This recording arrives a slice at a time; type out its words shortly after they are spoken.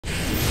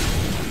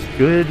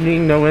Good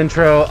needing no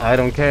intro. I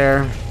don't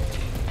care.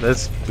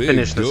 Let's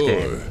finish this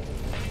game.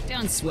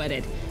 Don't sweat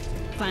it.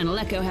 Final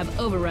Echo have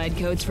override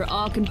codes for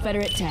all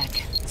Confederate tech.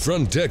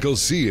 Front deck will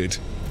see it.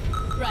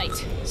 Right,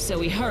 so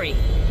we hurry.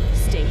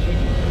 Stay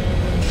hidden.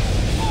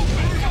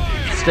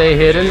 Stay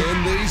hidden.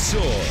 And they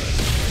soar.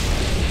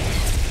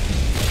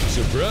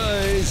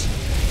 Surprise!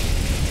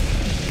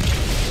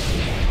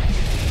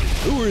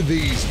 Who are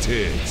these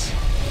tits?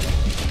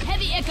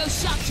 Heavy Echo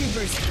shock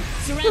troopers.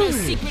 Serrano's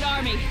secret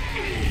army.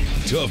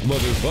 Tough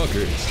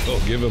motherfuckers.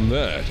 I'll give them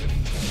that.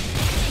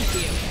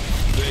 Thank you.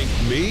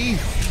 Thank me?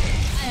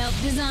 I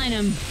helped design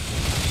them.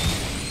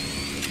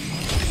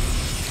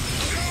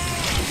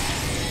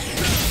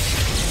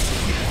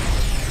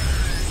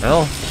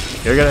 Well,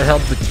 you're gonna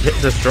help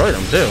destroy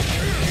them too.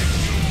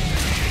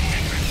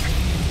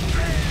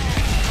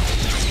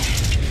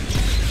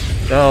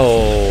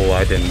 Oh,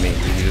 I didn't mean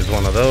to use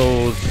one of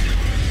those.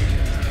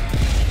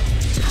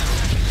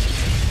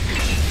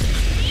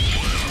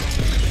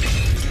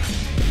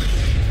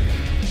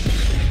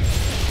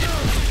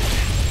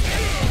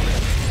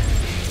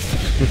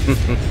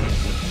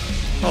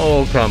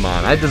 Oh, come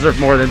on. I deserve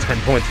more than 10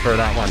 points for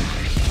that one.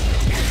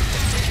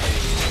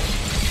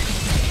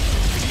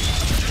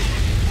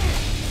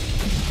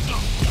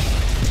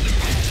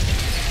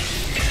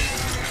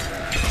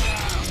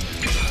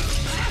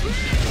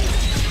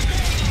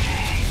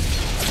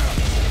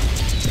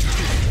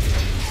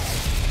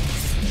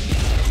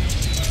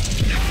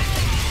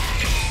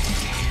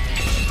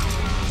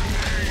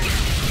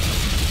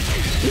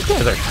 These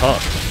guys are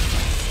tough.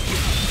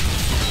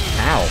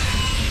 Ow.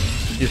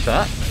 You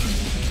thought?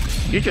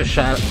 You just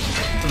shot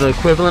the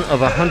equivalent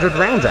of 100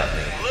 rounds at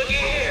me. Looky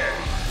here.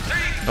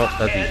 Oh,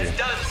 that's easy.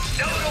 Done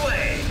stowed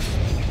away.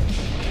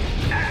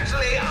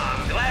 Actually,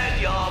 I'm glad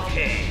y'all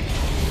came.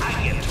 I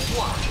get to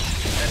watch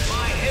as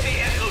my heavy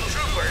Echo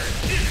troopers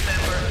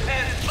dismember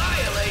and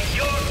violate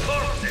your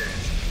corpses.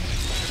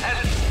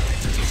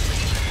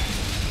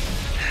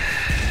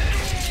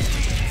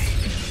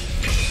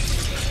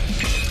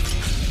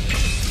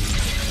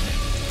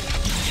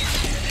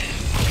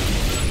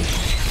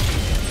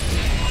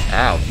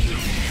 Ow.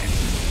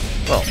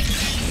 Well,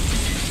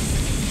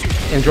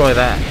 enjoy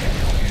that.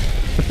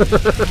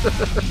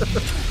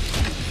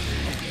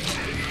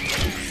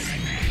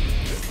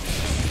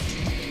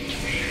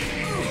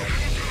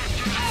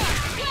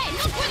 Hey,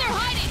 look where they're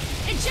hiding!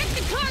 And check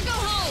the cargo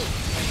hold!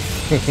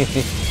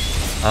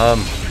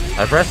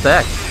 I pressed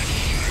X.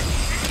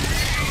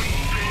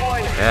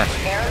 Warning. Yeah.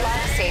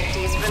 Airlock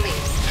safeties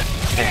released.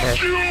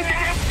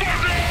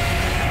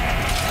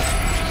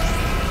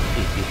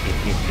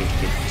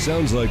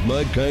 Sounds like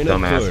my kind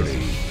of party.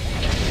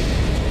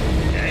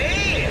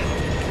 Hey!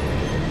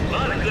 A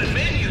lot of good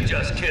men you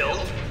just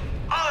killed.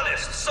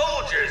 Honest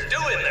soldiers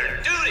doing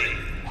their duty.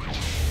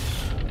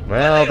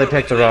 Well, they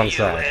picked the wrong You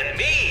side. and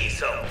me,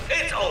 so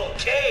it's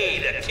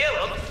okay to kill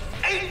them.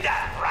 Ain't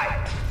that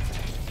right?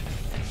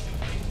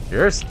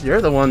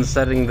 You're the one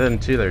setting them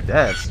to their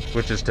deaths,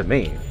 which is to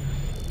me.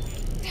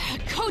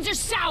 Codes are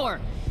sour!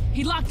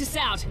 He locked us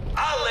out.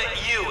 I'll let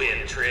you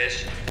in,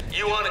 Trish.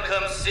 You want to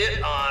come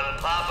sit on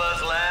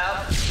Papa's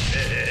lap?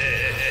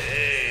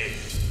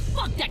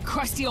 Fuck that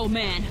crusty old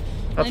man.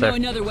 Up I know there.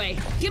 another way.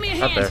 Give me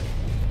a Up hand. there.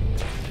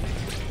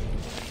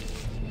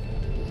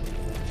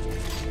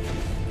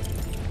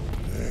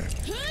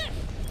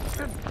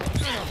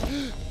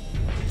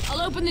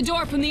 I'll open the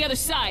door from the other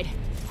side.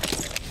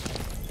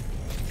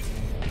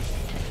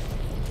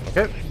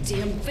 Okay.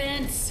 Damn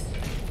fence.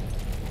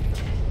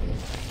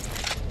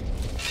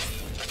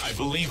 I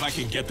believe I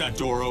can get that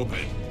door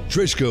open.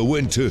 Trishka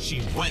went to...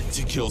 She went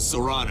to kill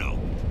Serrano.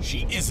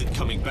 She isn't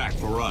coming back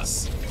for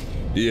us.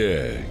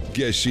 Yeah,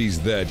 guess she's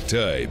that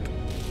type.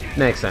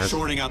 Makes sense.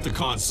 Shorting out the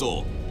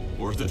console.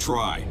 Worth a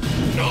try.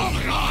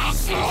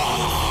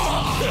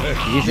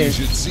 You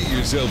should see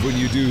yourself when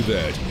you do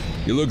that.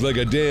 You look like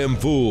a damn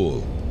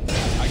fool.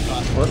 I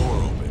got the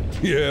door open.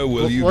 Yeah,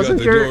 well, you got Wasn't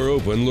the your- door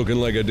open looking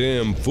like a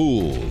damn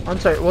fool. I'm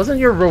sorry, wasn't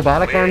your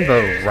robotic arm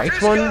the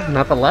right one,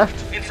 not the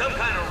left? In some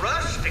kind of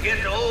rush to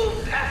get to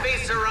old Pappy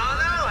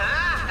Serrano,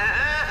 huh?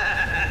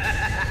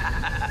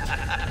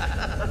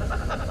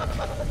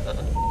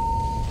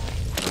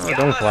 Oh,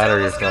 don't flatter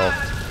yourself.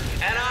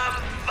 And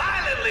I'm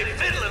violently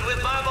fiddling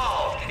with my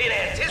ball in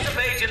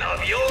anticipation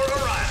of your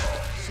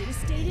arrival. Should've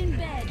stayed in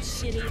bed,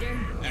 shit eater.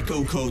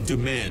 Echo Code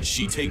demands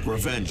she take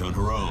revenge on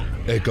her own.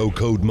 Echo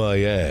code my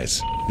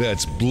ass.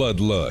 That's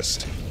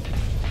bloodlust.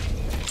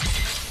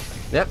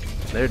 Yep,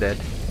 they're dead.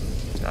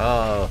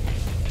 Oh,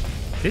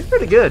 she's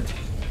pretty good.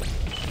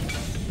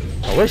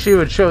 I wish you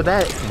would show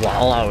that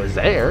while I was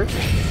there.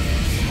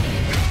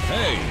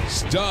 Hey,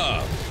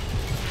 stop!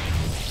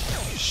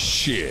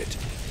 Shit.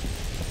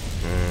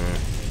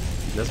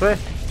 This way?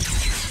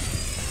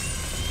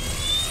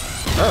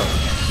 Oh.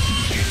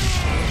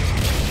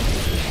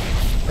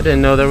 I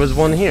didn't know there was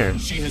one here.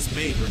 She has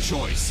made her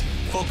choice.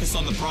 Focus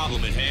on the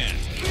problem at hand.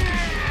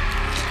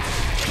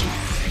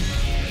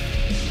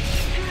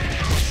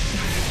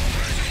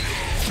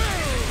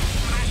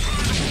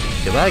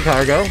 Goodbye,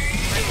 cargo.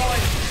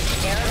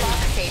 Airlock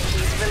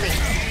safeties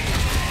released.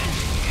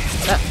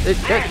 Stop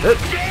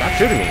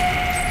shooting me.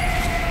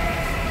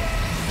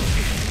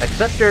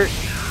 Acceptor.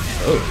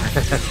 Oh,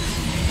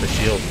 the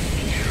shield.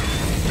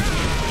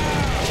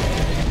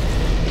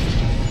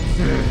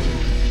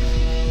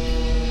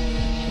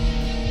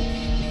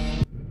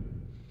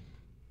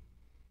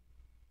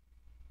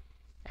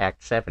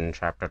 Act 7,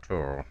 Chapter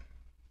 2.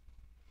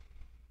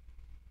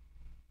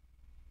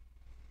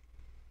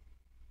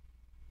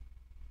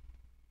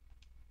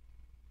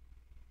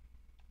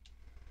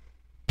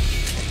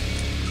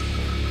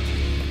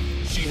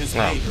 She has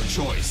made her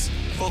choice.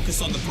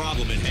 Focus on the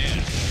problem at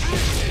hand.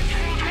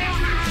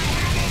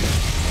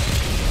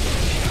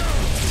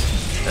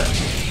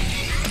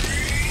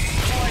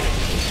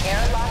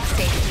 Airlock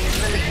safety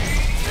released.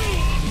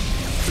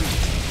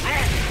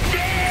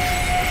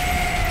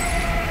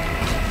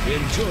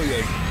 Enjoy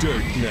your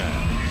dirt now.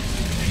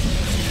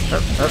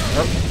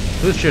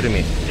 Who's shooting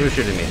me? Who's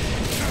shooting me?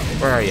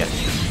 Where are you?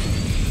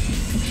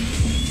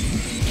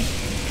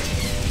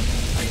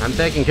 I'm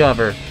taking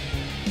cover.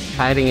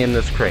 Hiding in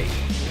this crate.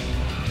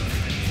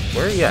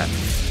 Where are you at?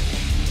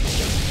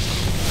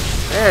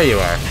 There you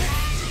are.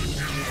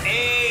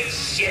 Ain't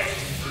shit.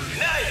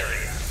 Neither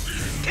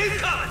is. Keep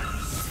coming.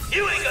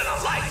 You ain't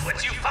gonna like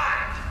what you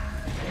find.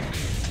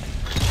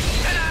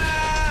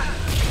 Ta-da!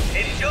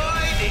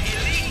 Enjoy the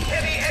Elite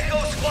Heavy Echo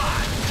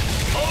Squad.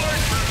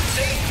 Powered from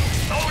safe,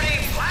 phony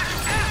black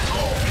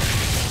asshole.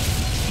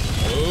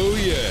 Oh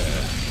yeah.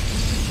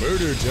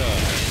 Murder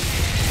time.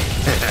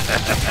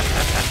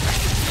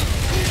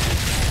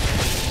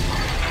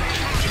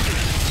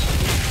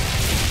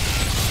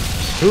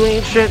 Who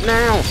ain't shit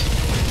now?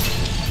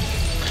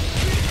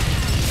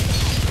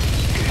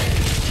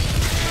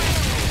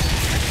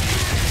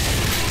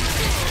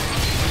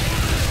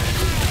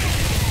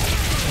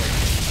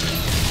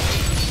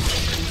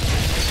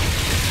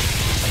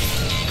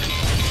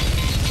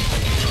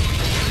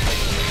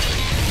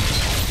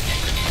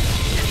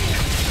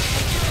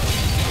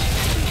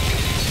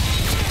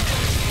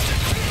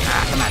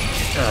 Come on.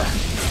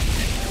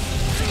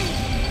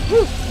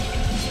 Woo.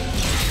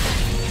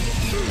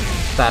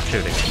 Stop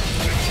shooting.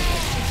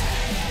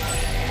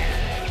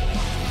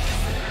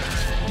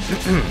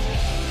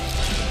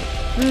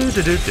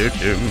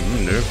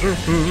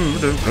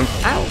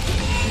 Ow!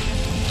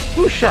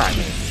 Who shot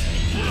me?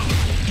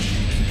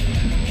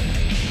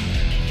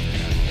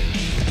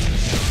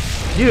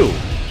 You!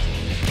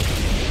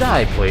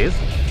 Die, please.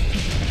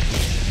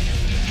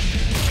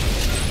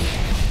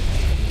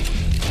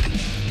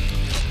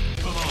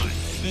 Come on.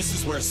 This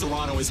is where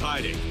Serrano is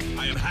hiding.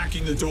 I am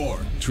hacking the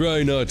door.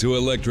 Try not to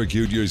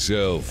electrocute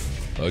yourself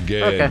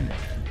again.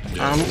 Okay.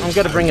 I'm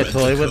gonna bring a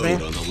toy with me.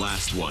 On the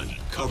last one.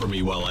 Cover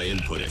me while I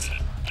input it.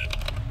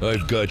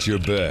 I've got your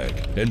back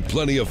and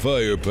plenty of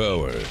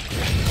firepower.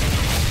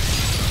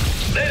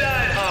 They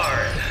died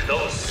hard,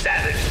 those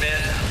savage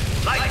men.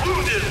 Like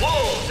wounded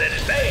wolves at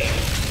bay.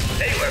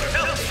 They were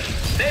filthy,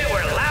 they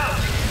were loud,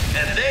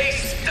 and they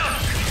stunk.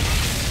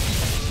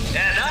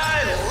 And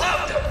I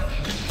loved them.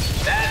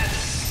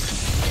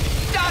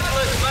 That's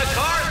Douglas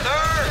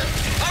MacArthur,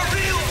 a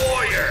real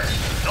warrior.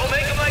 Don't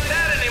make them like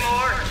that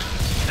anymore.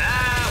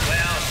 Ah,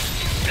 well,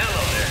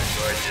 hello there,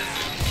 gorgeous.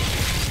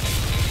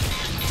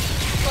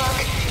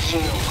 Fuck you.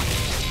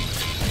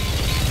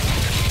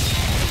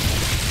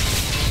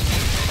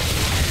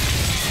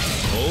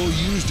 All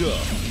used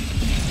up.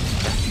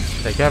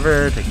 Take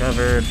cover, take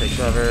cover, take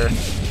cover.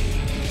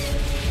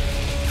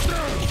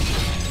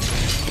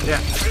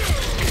 Yeah.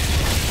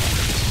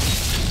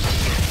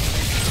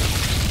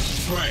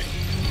 Right.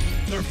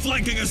 They're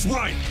flanking us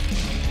right.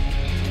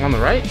 On the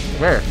right?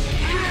 Where?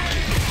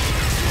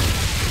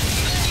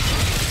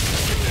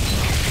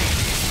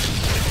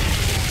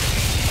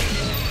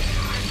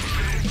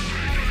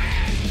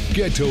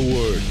 Get to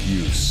work,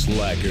 you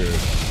slacker. It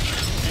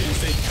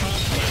is a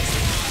complex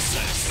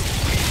process.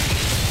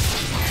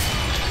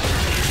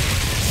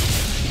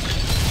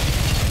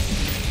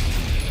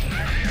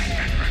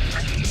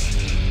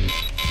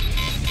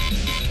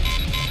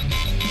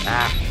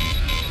 Ah.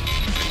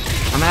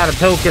 I'm out of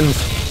tokens.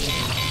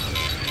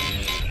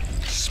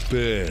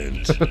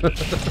 Spent.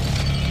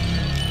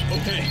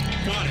 Okay,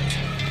 got it.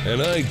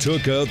 And I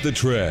took out the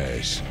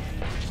trash.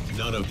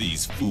 None of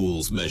these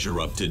fools measure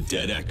up to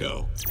Dead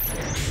Echo.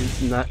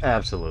 Not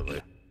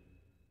absolutely.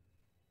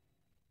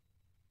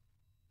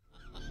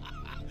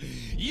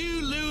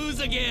 You lose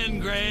again,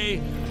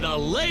 Gray. The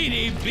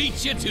lady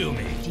beat you to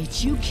me.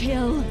 Did you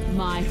kill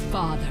my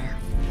father?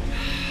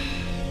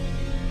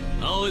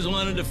 Always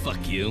wanted to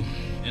fuck you,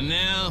 and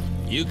now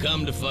you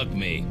come to fuck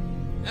me.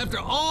 After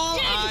all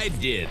I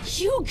did.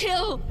 You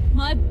killed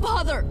my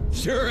father.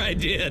 Sure I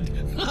did.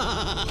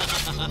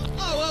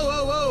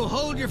 Whoa,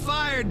 hold your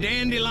fire,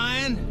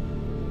 dandelion.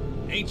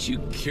 Ain't you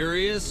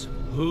curious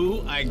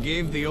who I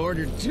gave the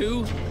order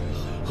to?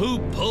 Who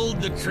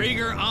pulled the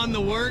trigger on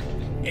the work?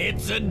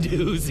 It's a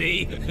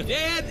doozy.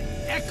 Dead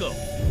Echo.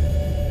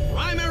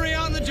 Primary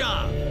on the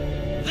job.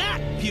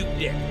 That puke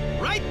dick,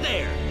 right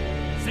there.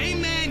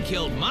 Same man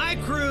killed my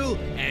crew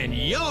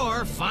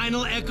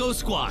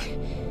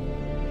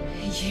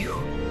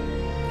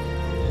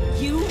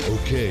You?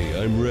 Okay,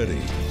 I'm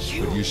ready.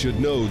 But you should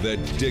know that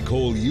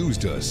dickhole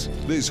used us.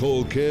 This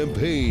whole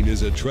campaign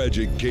is a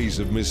tragic case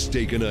of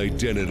mistaken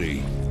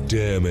identity.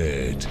 Damn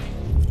it.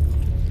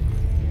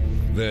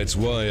 That's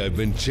why I've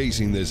been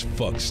chasing this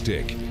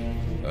fuckstick.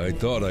 I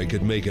thought I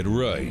could make it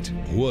right.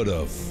 What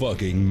a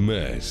fucking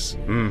mess.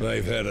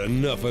 I've had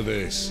enough of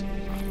this.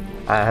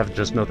 I have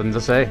just nothing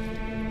to say.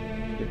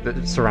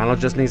 Serrano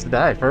just needs to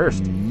die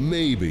first.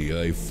 Maybe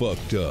I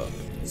fucked up.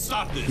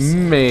 Stop this.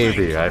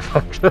 Maybe I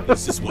fucked up.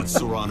 This is what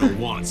Serrano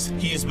wants.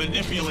 He is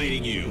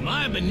manipulating you.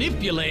 My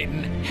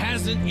manipulating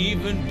hasn't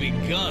even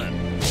begun.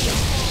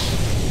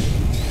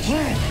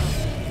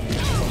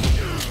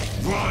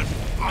 Run!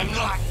 I'm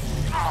not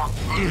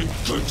in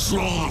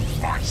control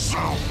of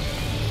myself.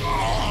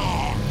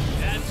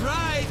 That's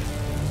right.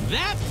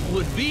 That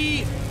would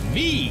be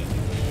me.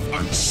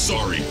 I'm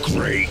sorry,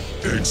 Gray.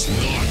 It's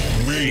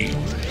not me.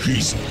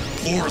 He's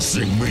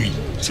forcing me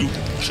to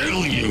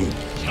kill you.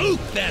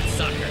 Choke that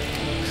sucker.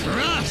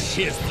 Crush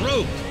his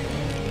throat.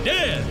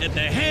 Dead at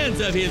the hands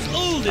of his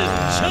oldest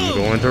I'm chum.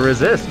 going to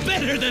resist.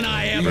 Better than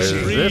I ever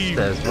Resist dreamed.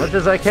 as much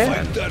as I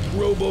can. Fight that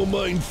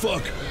robo-mind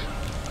fuck.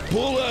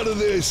 Pull out of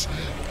this.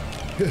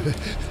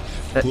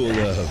 Pull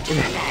out.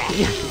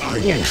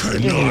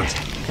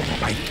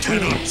 I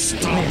cannot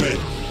stop it.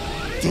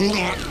 Do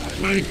not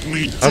make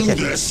me do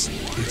this.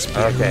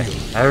 Okay,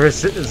 I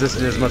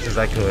resisted as much as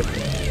I could.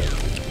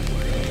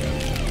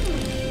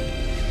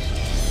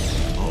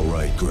 All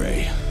right,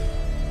 Gray.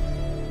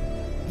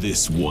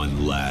 This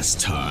one last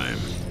time.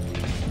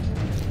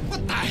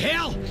 What the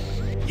hell?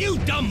 You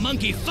dumb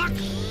monkey fuck!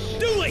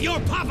 Do what your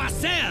papa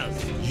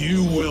says!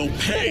 You will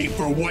pay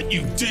for what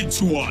you did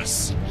to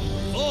us.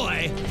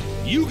 Boy,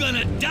 you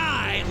gonna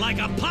die like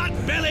a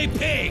pot-belly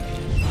pig!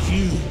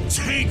 You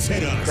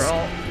tainted us.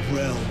 Girl.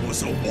 Brehm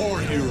was a war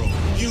hero.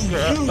 You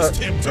used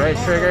him to right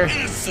murder trigger.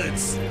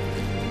 innocents.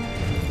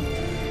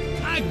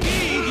 I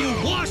gave you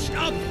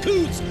washed-up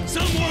coots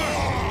somewhere,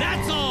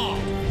 that's all!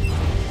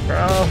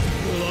 Bro,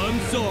 Well, I'm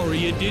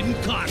sorry it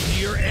didn't cost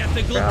you your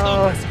ethical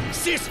compass,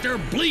 sister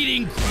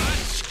bleeding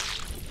crutch!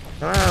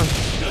 come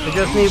on. We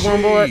just need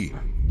one bullet.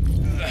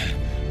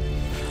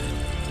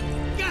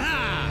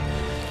 Gah!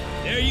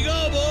 There you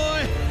go,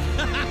 boy!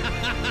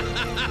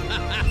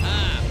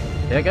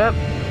 Pick up.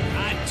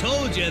 I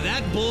told you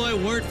that boy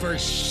weren't for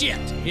shit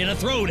in a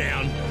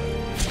throwdown.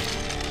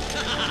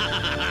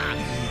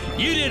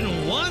 You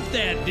didn't want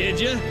that, did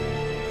you?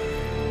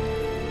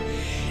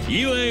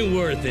 You ain't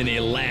worth any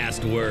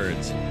last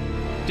words.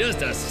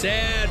 Just a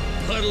sad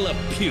puddle of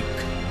puke.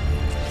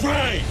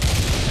 Right.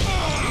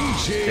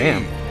 Ishi.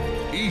 Damn.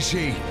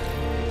 Ishi.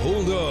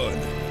 Hold on.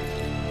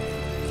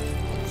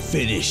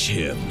 Finish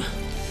him.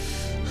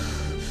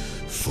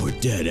 For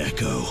Dead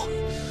Echo.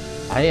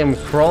 I am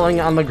crawling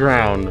on the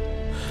ground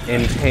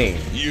in pain.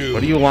 You-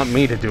 What do you want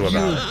me to do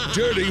about it?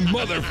 Dirty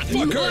What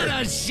motherfucker.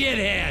 a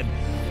shithead!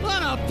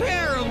 What a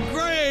pair of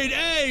grade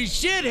A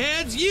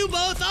shitheads you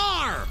both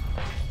are!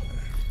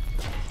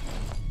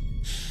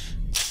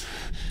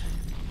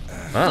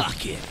 Well,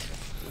 Fuck it.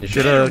 you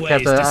should have Better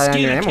kept ways an to eye on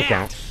skin your a ammo cat.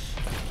 count.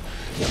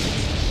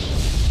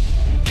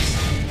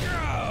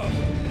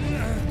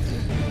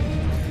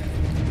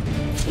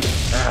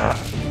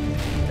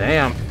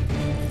 Damn.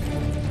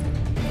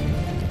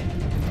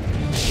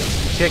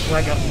 Kick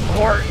like a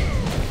horse.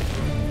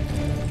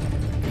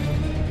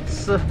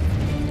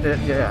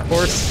 Yeah,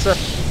 horse.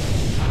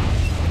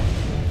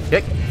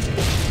 Kick.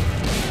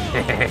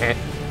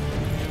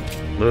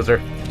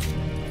 Loser.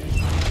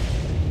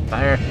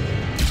 Fire.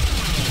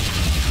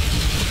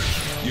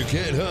 You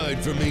can't hide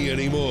from me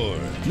anymore.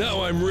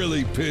 Now I'm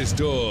really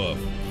pissed off.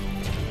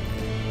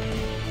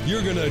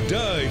 You're gonna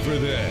die for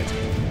that.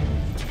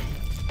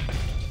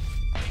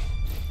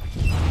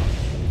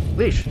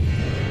 Leash.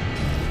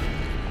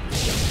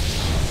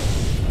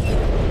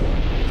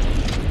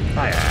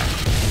 Fire.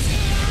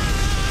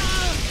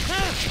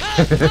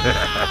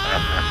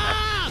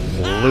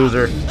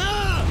 Loser.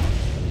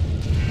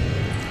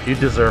 You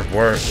deserve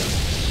worse.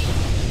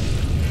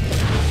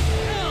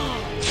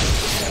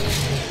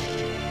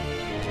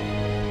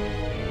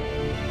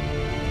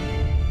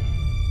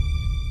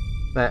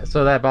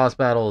 So that boss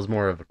battle is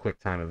more of a quick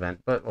time event,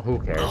 but who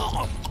cares?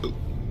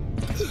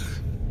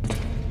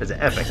 It's an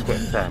epic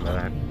quick time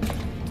event.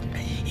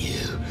 You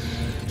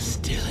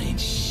still ain't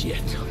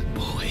shit,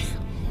 boy.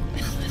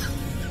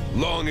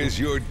 Long as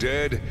you're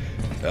dead,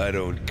 I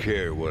don't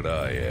care what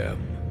I am.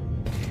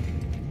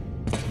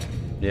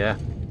 Yeah.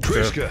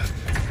 True. Trishka,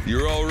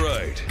 you're all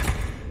right.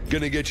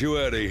 Gonna get you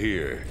out of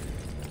here.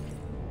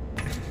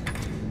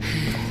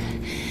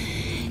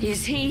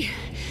 Is he?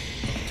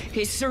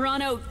 Is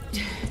Serrano?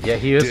 Yeah,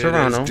 he is Dead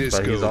Serrano, as but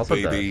disco, he's also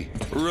baby.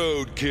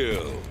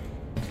 Roadkill.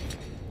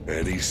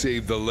 And he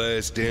saved the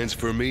last dance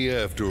for me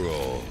after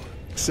all.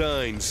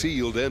 Signed,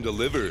 sealed, and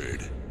delivered.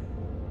 dead.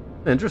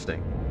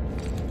 Interesting.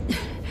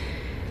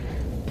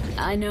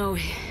 I know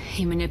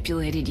he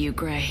manipulated you,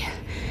 Gray.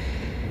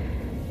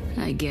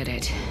 I get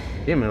it.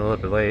 He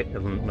manipulated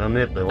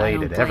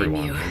blame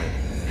everyone. you.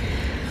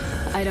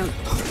 I don't.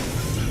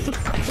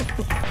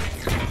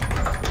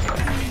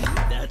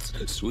 That's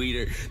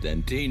Sweeter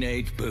than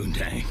teenage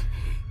poontang.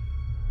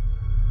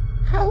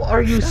 How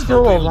are you I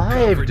still hope it'll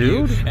alive, comfort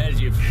you dude?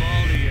 as you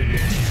fall to your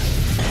death.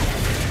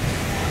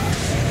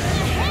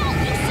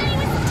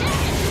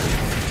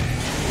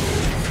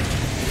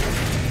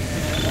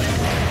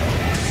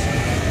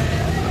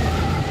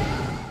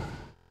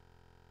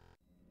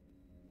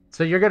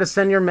 So you're gonna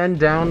send your men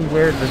down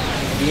where the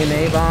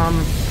DNA bomb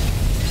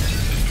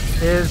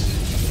is?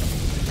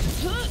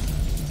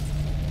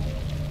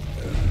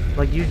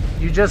 Like, you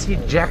just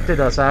ejected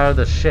us out of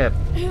the ship,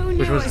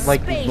 which was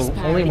like the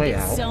only way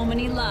out. So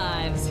many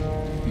lives.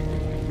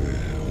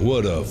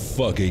 What a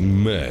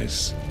fucking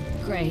mess.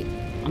 Great.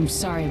 I'm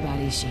sorry about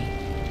Ishii.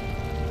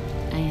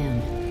 I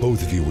am.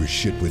 Both of you were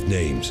shit with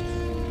names,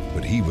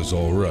 but he was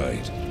all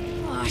right.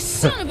 Oh,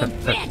 son of a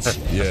bitch!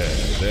 Yeah,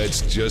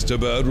 that's just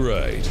about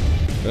right.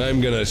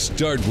 I'm gonna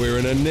start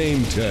wearing a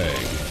name tag.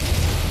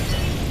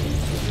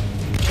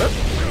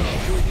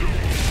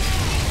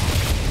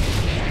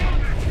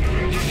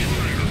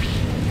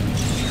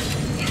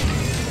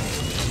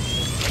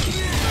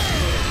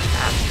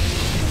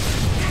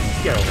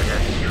 Get over here.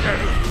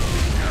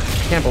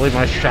 Can't believe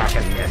my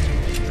shotgun missed.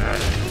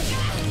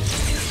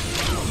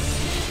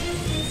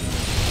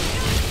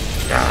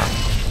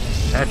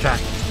 Headshot.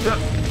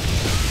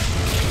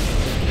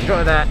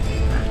 Enjoy that.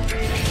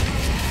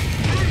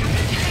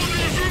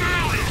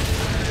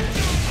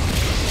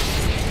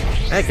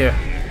 Thank you.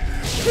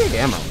 Big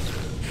ammo.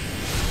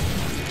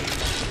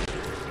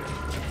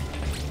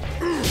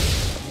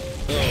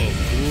 Oh,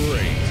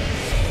 great.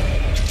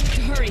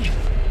 Hurry.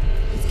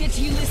 Let's get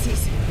to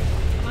Ulysses.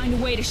 Find a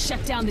way to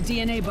shut down the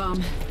DNA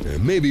bomb.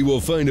 Maybe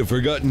we'll find a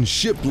forgotten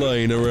ship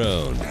lying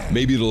around.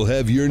 Maybe it'll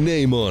have your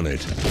name on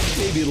it.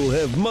 Maybe it'll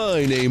have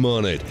my name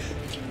on it.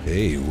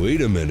 Hey,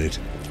 wait a minute.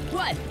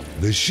 What?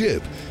 The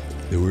ship.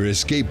 There were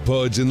escape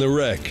pods in the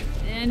wreck.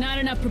 And not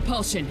enough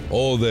propulsion.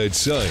 All that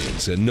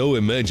science and no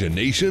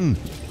imagination?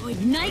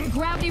 Ignite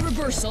gravity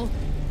reversal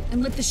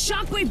and let the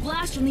shockwave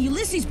blast from the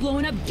Ulysses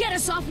blowing up get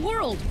us off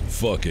world.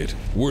 Fuck it.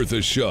 Worth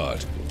a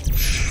shot.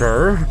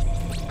 Sure.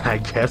 I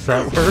guess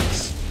that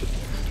works.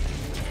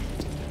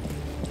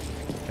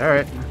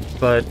 Alright,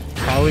 but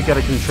how are we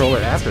gonna control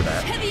it after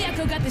that? Heavy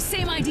Echo got the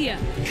same idea.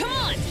 Come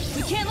on!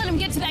 We can't let him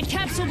get to that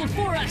capsule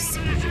before us.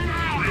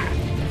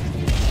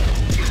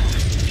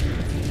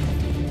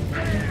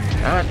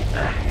 Alright.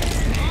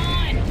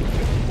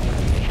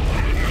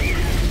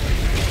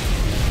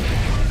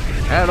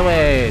 Out of the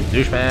way,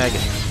 douchebag.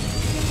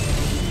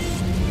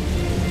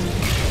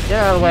 Get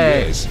out of the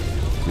way. Yes,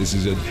 this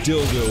is a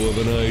dildo of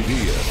an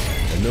idea,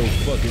 and no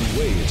fucking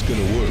way it's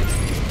gonna work.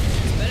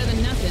 Better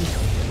than nothing.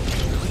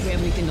 Not like we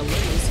have anything to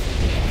lose.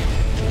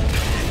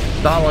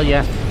 Follow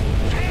ya.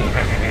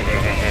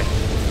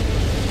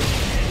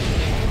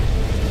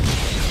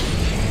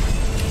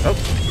 Oh.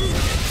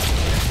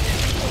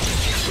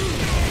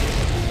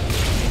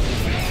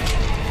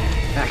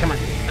 Ah, come on.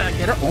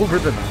 Get up over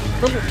the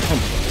little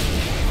hump.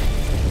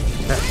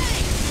 Ow,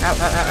 ow,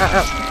 ow, ow,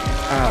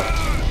 ow, ow.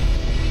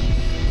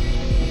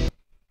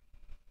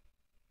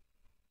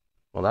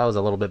 Well, that was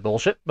a little bit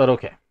bullshit, but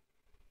okay.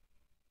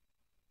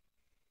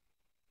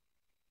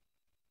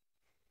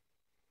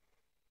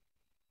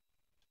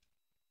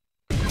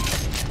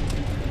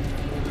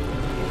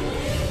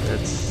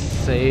 It's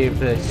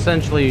saved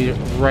essentially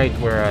right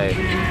where I...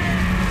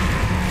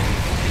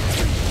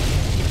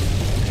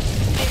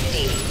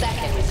 50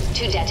 seconds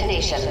to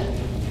detonation.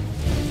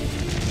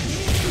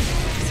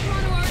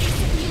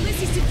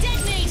 Ulysses to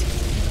detonate!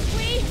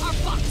 We are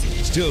fucked!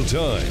 Still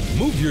time.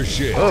 Move your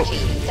shit. Oh. 40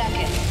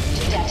 seconds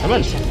to Come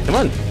on, detonation. come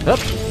on. Up,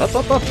 up,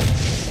 up, up.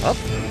 Up.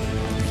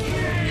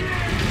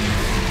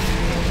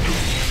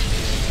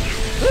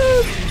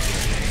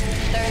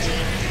 30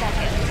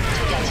 seconds to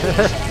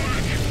detonation.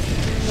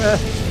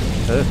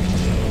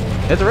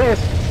 It's a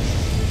race.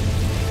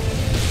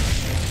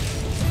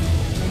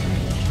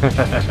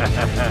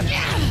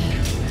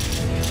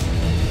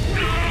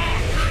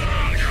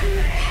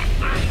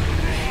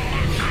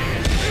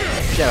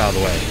 Get out of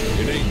the way.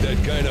 It ain't that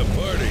kind of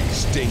party,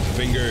 stink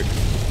finger.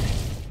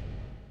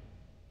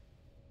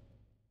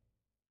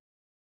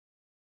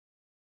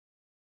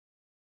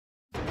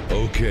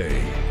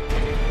 Okay.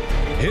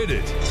 Hit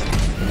it.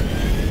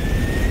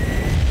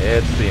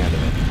 It's the end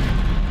of it.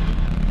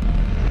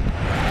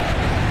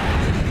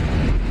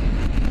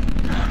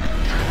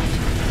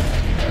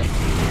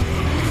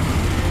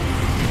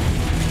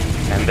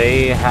 And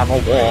they have a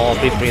wall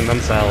between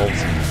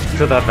themselves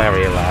to the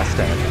very last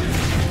end.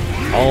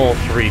 All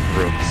three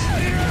groups.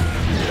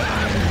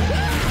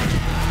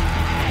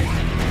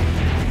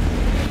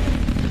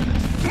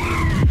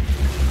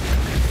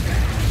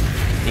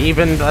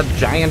 Even the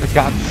giant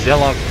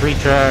Godzilla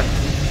creature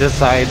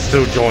decides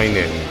to join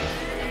in,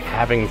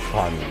 having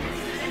fun.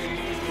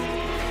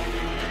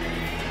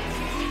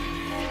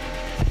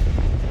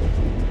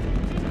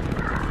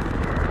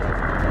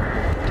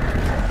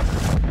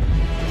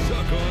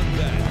 Suck on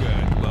that,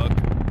 bad luck.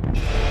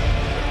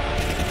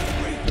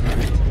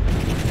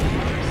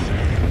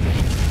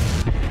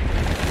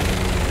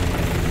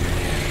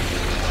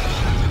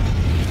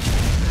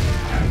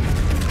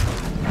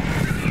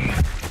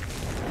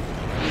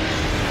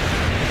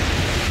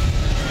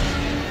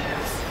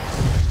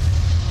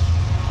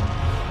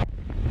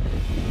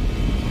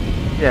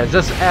 Yeah,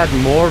 just add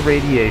more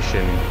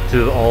radiation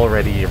to the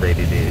already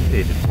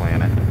irradiated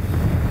planet.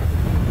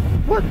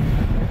 What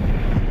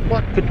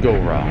could go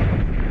wrong?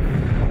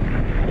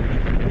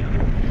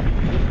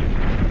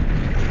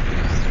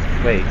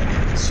 Wait,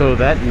 so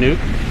that nuke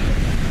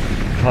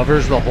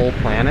covers the whole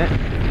planet?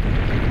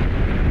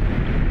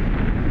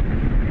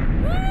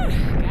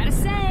 Woo, gotta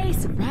say,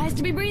 surprised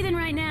to be breathing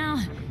right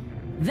now.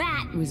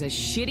 That was a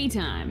shitty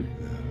time.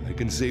 I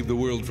can save the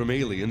world from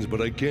aliens,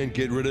 but I can't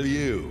get rid of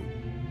you.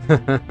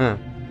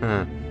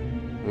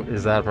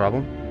 Is that a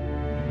problem?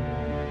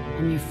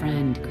 I'm your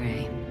friend,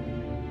 Gray.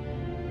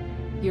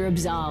 You're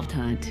absolved,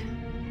 Hunt.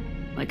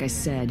 Like I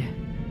said,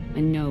 I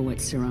know what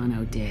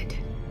Serrano did.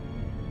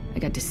 I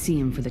got to see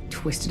him for the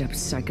twisted-up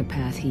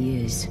psychopath he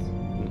is.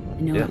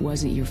 I know Yeah. it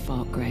wasn't your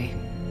fault, Gray.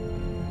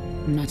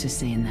 I'm not just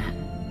saying that.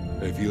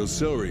 I feel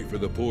sorry for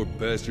the poor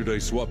bastard I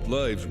swapped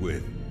lives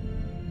with.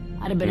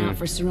 I'd have been out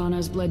for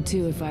Serrano's blood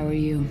too if I were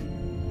you.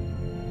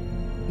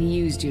 He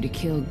used you to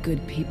kill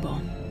good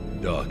people.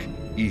 Doc,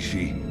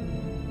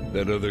 Ishii,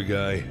 that other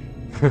guy,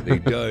 they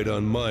died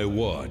on my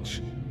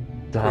watch.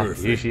 Doc,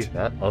 Perfect. Ishii,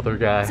 that other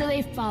guy. So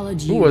they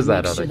followed you. Who was to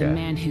that make other sure guy? The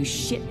man who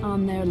shit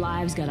on their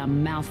lives got a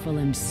mouthful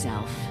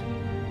himself.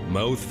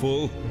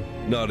 Mouthful?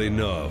 Not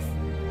enough.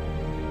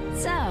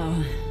 So,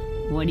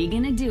 what are you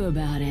gonna do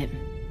about it?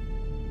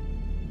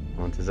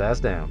 Hunt his ass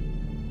down.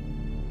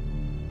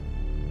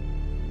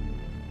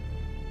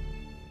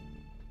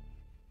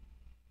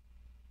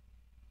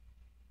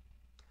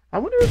 I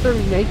wonder if they're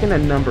making a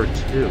number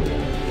 2.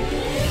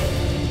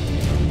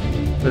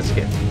 Let's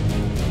skip.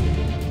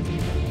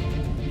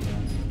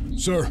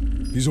 Sir,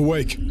 he's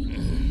awake.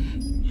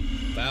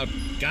 About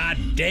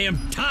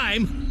goddamn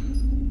time.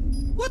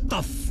 What the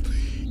f...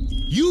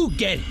 You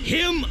get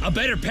him a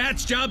better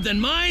patch job than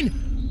mine?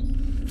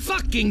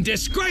 Fucking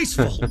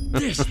disgraceful.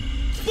 This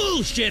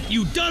bullshit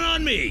you done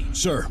on me.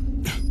 Sir,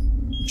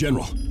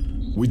 General,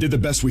 we did the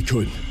best we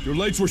could. Your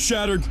legs were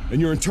shattered,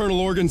 and your internal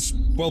organs,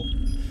 well,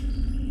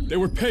 they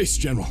were paste,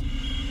 General.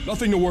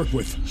 Nothing to work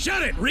with.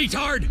 Shut it,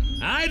 retard!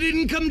 I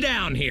didn't come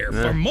down here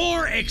for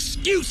more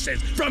excuses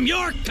from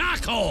your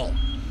cockhole!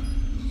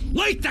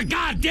 Wake the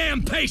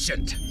goddamn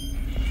patient!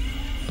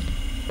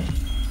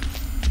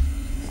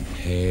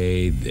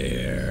 Hey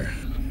there.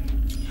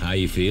 How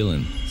you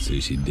feeling,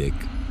 Sushi Dick?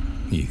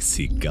 You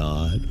see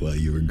God while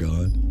you were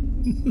gone?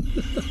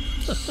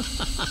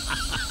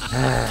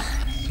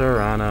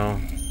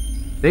 Serrano.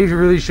 They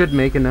really should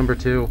make a number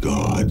 2.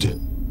 God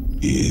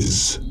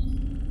is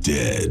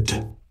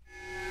dead.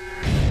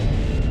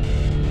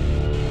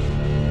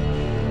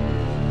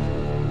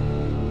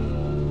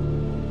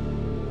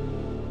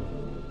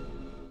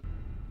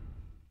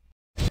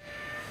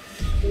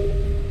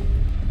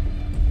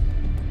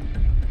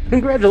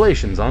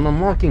 Congratulations on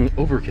unlocking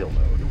Overkill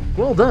mode.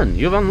 Well done,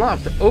 you've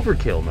unlocked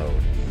Overkill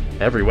mode.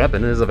 Every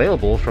weapon is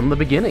available from the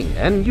beginning,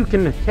 and you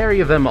can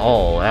carry them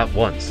all at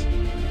once.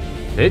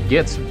 It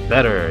gets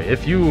better.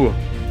 If you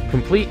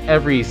complete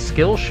every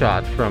skill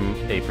shot from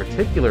a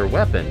particular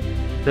weapon,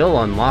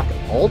 they'll unlock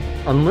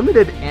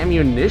unlimited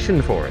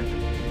ammunition for it.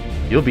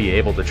 You'll be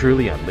able to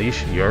truly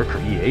unleash your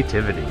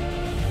creativity.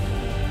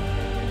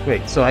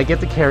 Wait, so I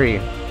get to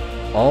carry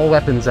all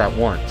weapons at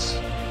once.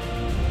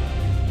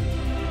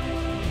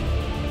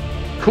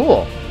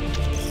 Cool.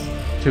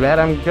 Too bad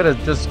I'm gonna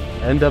just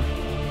end up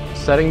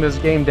setting this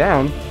game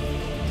down,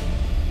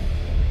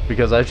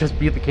 because I just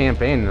beat the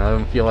campaign and I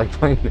don't feel like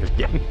playing it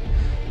again.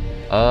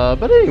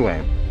 But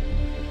anyway,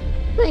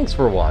 thanks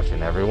for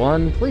watching,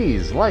 everyone.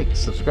 Please like,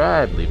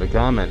 subscribe, leave a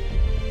comment.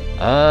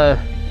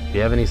 If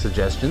you have any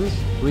suggestions,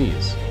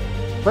 please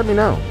let me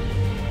know,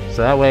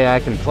 so that way I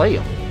can play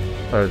them.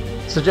 Or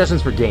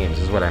suggestions for games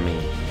is what I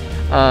mean.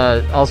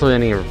 Also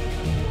any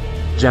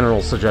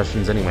general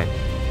suggestions anyway.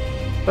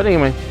 But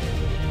anyway,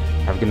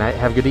 have a good night,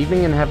 have a good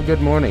evening, and have a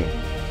good morning.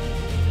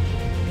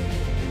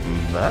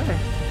 Bye.